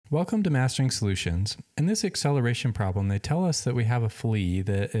Welcome to Mastering Solutions. In this acceleration problem, they tell us that we have a flea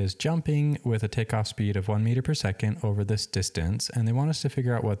that is jumping with a takeoff speed of 1 meter per second over this distance, and they want us to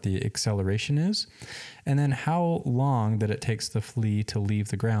figure out what the acceleration is, and then how long that it takes the flea to leave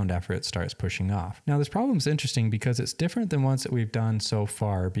the ground after it starts pushing off. Now, this problem is interesting because it's different than ones that we've done so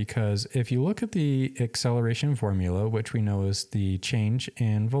far, because if you look at the acceleration formula, which we know is the change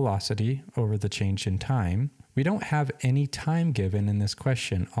in velocity over the change in time, we don't have any time given in this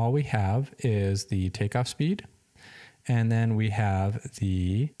question. All we have is the takeoff speed, and then we have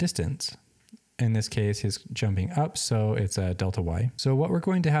the distance. In this case, he's jumping up, so it's a delta y. So what we're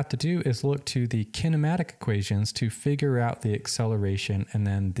going to have to do is look to the kinematic equations to figure out the acceleration and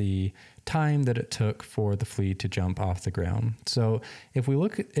then the time that it took for the flea to jump off the ground. So if we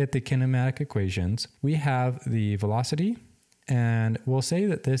look at the kinematic equations, we have the velocity, and we'll say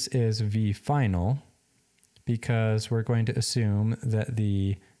that this is v final, because we're going to assume that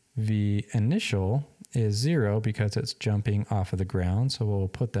the v initial is 0 because it's jumping off of the ground. So we'll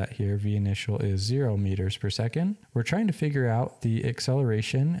put that here. V initial is 0 meters per second. We're trying to figure out the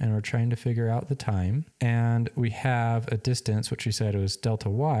acceleration, and we're trying to figure out the time. And we have a distance, which we said was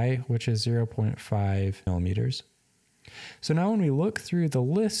delta y, which is 0.5 millimeters. So now when we look through the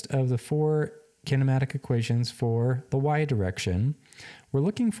list of the 4 kinematic equations for the y direction, we're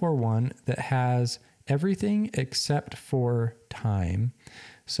looking for one that has everything except for time.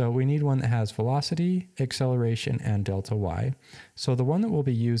 So we need one that has velocity, acceleration, and delta y. So the one that we'll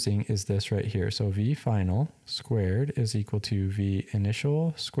be using is this right here. So v final squared is equal to v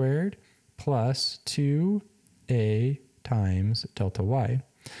initial squared plus 2a times delta y.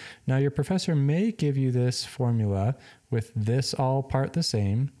 Now your professor may give you this formula with this all part the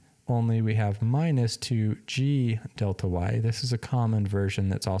same, only we have minus 2g delta y. This is a common version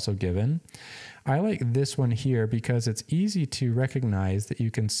that's also given. I like this one here because it's easy to recognize that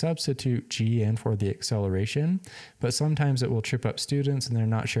you can substitute g in for the acceleration, but sometimes it will trip up students and they're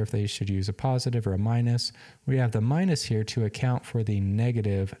not sure if they should use a positive or a minus. We have the minus here to account for the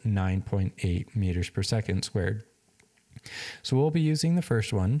negative 9.8 meters per second squared. So we'll be using the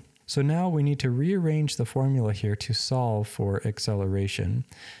first one. So now we need to rearrange the formula here to solve for acceleration.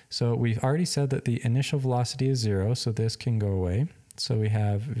 So we've already said that the initial velocity is 0, so this can go away. So we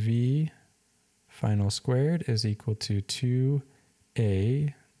have v final squared is equal to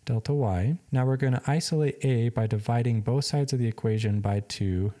 2a delta y. Now we're going to isolate a by dividing both sides of the equation by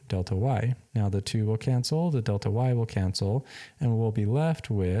 2 delta y. Now the 2 will cancel, the delta y will cancel, and we'll be left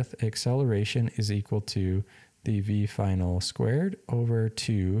with acceleration is equal to the v final squared over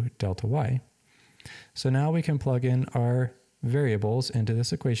 2 delta y. So now we can plug in our variables into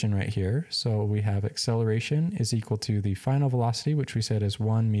this equation right here. So we have acceleration is equal to the final velocity, which we said is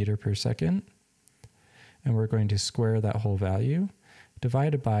 1 meter per second. And we're going to square that whole value,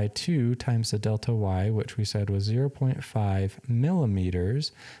 divided by 2 times the delta y, which we said was 0.5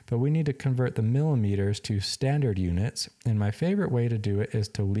 millimeters, but we need to convert the millimeters to standard units. And my favorite way to do it is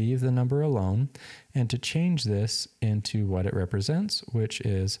to leave the number alone and to change this into what it represents, which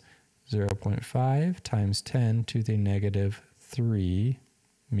is 0.5 times 10 to the negative 3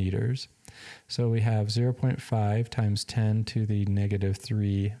 meters. So we have 0.5 times 10 to the negative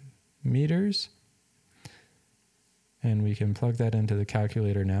 3 meters. And we can plug that into the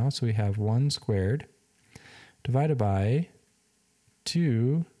calculator now. So we have 1 squared divided by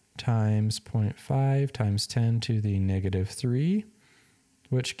 2 times 0.5 times 10 to the negative 3,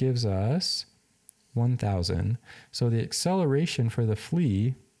 which gives us 1,000. So the acceleration for the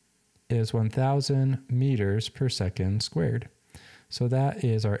flea is 1,000 meters per second squared. So that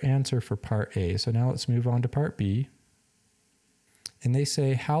is our answer for part A. So now let's move on to part B. And they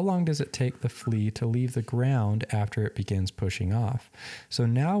say, how long does it take the flea to leave the ground after it begins pushing off? So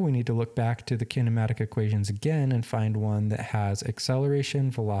now we need to look back to the kinematic equations again and find one that has acceleration,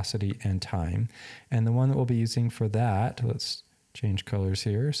 velocity, and time. And the one that we'll be using for that, let's change colors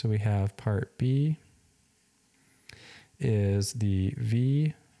here. So we have part B is the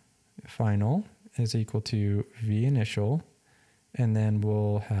v final is equal to v initial, and then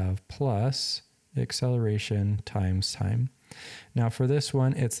we'll have plus acceleration times time. Now for this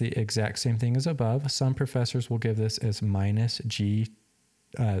one, it's the exact same thing as above. Some professors will give this as minus g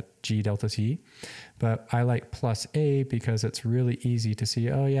delta t, but I like plus a because it's really easy to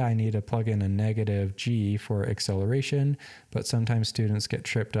see, oh yeah, I need to plug in a negative g for acceleration, but sometimes students get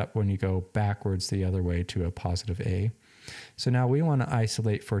tripped up when you go backwards the other way to a positive a. So now we want to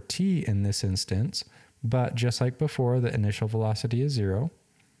isolate for t in this instance, but just like before, the initial velocity is 0.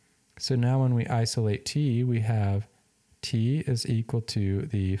 So now when we isolate t, we have t is equal to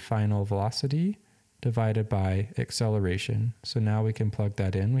the final velocity divided by acceleration. So now we can plug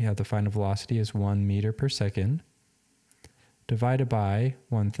that in. We have the final velocity is 1 meter per second divided by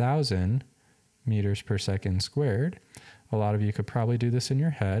 1,000 meters per second squared. A lot of you could probably do this in your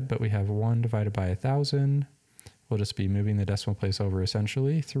head, but we have 1 divided by 1,000. We'll just be moving the decimal place over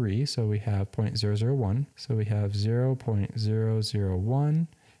essentially 3. So we have 0.001. So we have 0.001,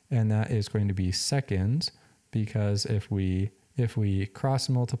 and that is going to be seconds, because if we cross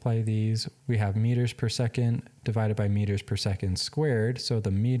multiply these, we have meters per second divided by meters per second squared. So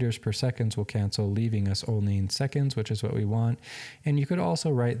the meters per seconds will cancel, leaving us only in seconds, which is what we want. And you could also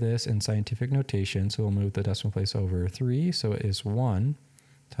write this in scientific notation. So we'll move the decimal place over 3. So it is 1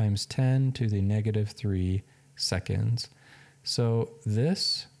 times 10 to the negative 3 seconds. So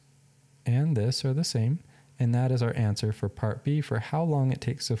this and this are the same. And that is our answer for part B for how long it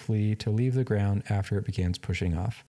takes a flea to leave the ground after it begins pushing off.